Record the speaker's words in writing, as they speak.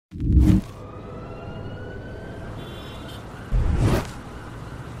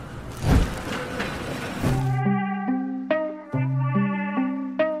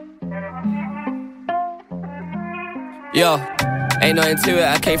Yo, ain't nothing to it,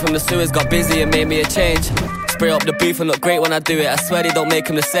 I came from the sewers, got busy and made me a change. Spray up the booth and look great when I do it, I swear they don't make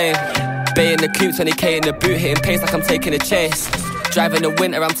them the same. Bay in the coupe, 20k in the boot, hitting pace like I'm taking a chase. Driving the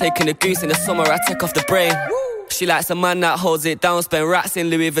winter, I'm taking a goose, in the summer I take off the brain. She likes a man that holds it down, spend rats in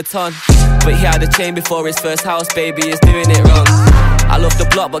Louis Vuitton. But he had a chain before his first house, baby is doing it wrong. I love the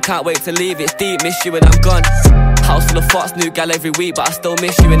block but can't wait to leave, it's deep, miss you when I'm gone. House full of fox, new gal every week, but I still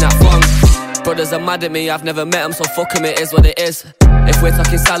miss you in that fun. Brothers are mad at me, I've never met them, so fuck them, it is what it is. If we're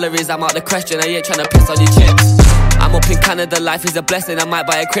talking salaries, I'm out the question, I ain't tryna piss on your chips. I'm up in Canada, life is a blessing, I might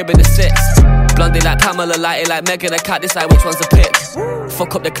buy a crib in the 6. Blondie like Pamela, lighty like Megan, I can't decide which one's a pick.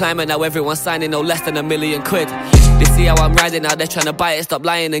 Fuck up the climate, now everyone's signing no less than £1 million. They see how I'm riding, now they're tryna buy it, stop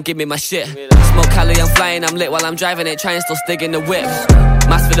lying and give me my shit. Smoke Cali, I'm flying, I'm lit while I'm driving it, trying still stig in the whip.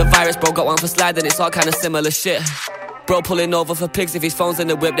 Mask for the virus, bro, got one for sliding, it's all kinda similar shit. Bro pulling over for pigs, if his phone's in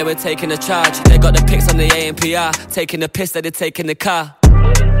the whip, they were taking a charge. They got the pics on the ANPR, taking the piss that they take in the car.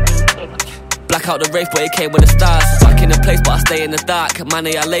 Black out the rave, but it came with the stars. Back in the place, but I stay in the dark. Man,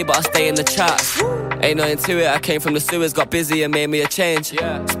 I lay, but I stay in the charts. Ain't nothing to it, I came from the sewers, got busy and made me a change.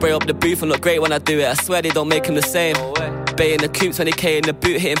 Spray up the booth and look great when I do it, I swear they don't make them the same. Bay in the coupe, 20k in the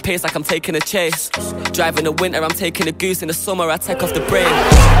boot, hitting pace like I'm taking a chase. Driving the winter, I'm taking a goose, in the summer I take off the brain.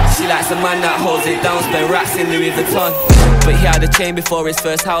 She likes a man that holds it down, spend rats in Louis Vuitton. But he had a chain before his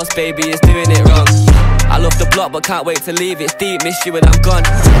first house, baby is doing it wrong. I love the block but can't wait to leave, it's deep, miss you when I'm gone.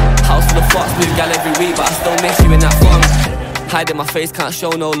 House full of fox, new gal every week, but I still miss you in that fun. Hiding my face, can't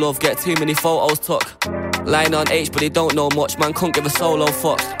show no love, get too many photos took. Lying on Aitch, but they don't know much, man couldn't give a solo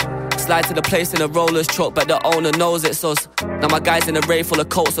fuck. Slide to the place in a roller's truck, bet the owner knows it's us. Now my guys in a rave full of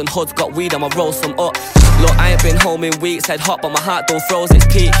coats and hoods, got weed, I'ma roll some up. Look, I ain't been home in weeks, head hot but my heart don't froze its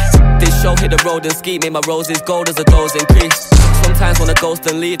peak. This show hit the road and ski, made my roses gold as the goals increase. Sometimes when I ghost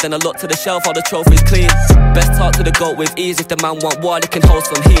and leave, then I look to the shelf, all the trophies clean. Best talk to the goat with ease, if the man want war, they can hold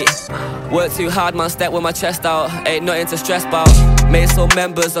some heat. Work too hard, man, step with my chest out, ain't nothing to stress about. Made some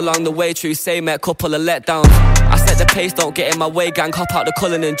members along the way, true say, met couple of letdowns. I set the pace, don't get in my way, gang, hop out the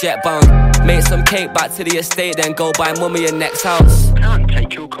Cullen and jet bound. Made some cake, back to the estate, then go buy mummy and next house. Can't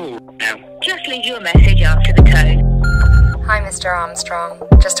take your call now. Just leave your message after the tone. Hi Mr. Armstrong,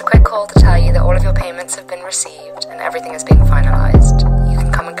 just a quick call to tell you that all of your payments have been received and everything is being finalised. You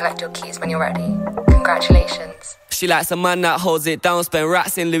can come and collect your keys when you're ready. Congratulations. She likes a man that holds it down, spend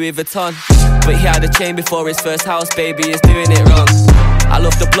rats in Louis Vuitton. But he had a chain before his first house, baby is doing it wrong. I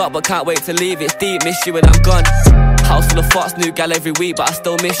love the block but can't wait to leave, it's deep, miss you when I'm gone. House full of fox, new gal every week, but I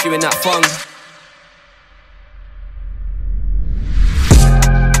still miss you in that fun.